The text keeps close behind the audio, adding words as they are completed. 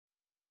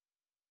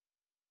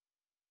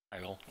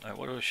Hi all.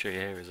 What I'll show you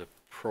here is a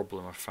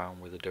problem I found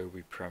with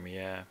Adobe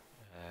Premiere.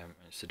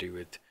 It's to do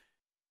with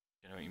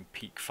generating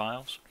peak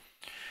files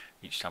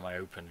each time I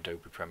open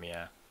Adobe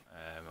Premiere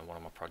in one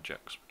of my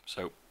projects.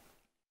 So what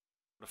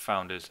I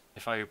found is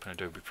if I open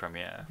Adobe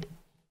Premiere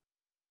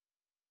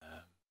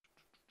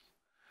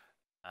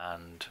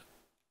and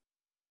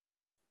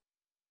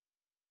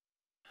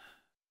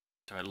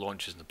so it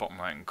launches in the bottom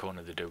right hand corner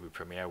of the Adobe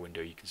Premiere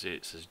window, you can see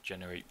it says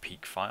generate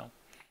peak file.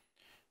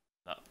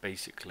 That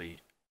basically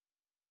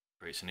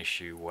creates an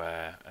issue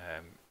where,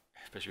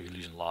 especially if you're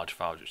using large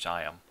files, which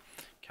I am,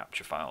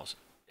 capture files,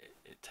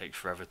 it takes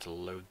forever to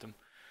load them,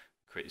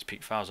 create these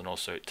peak files, and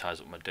also it ties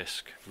up my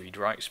disk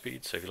read-write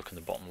speed. So if you look in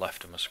the bottom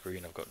left of my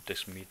screen, I've got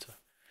disk meter,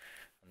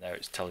 and there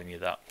it's telling you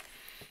that,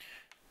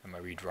 and my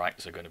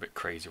read-writes are going a bit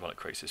crazy while it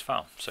creates this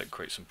file, so it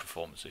creates some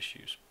performance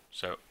issues.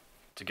 So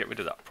to get rid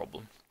of that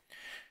problem,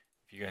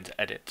 if you go into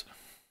Edit,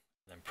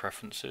 then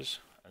Preferences,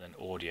 and then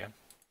Audio,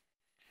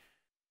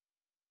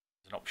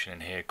 there's an option in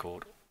here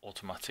called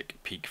Automatic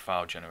Peak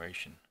File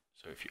Generation.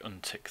 So if you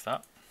untick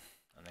that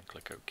and then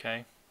click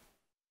OK,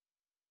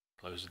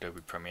 close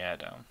Adobe Premiere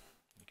down,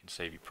 you can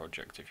save your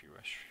project if you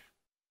wish.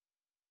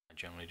 I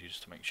generally do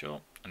just to make sure.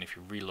 And if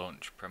you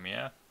relaunch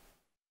Premiere,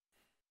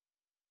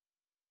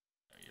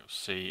 what you'll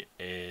see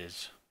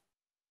is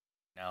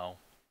now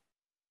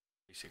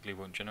basically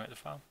won't generate the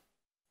file.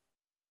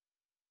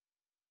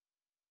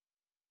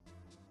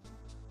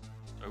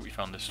 So I hope you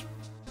found this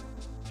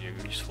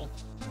video useful.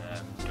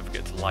 Don't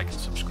forget to like and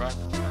subscribe.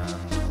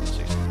 And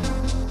see you soon.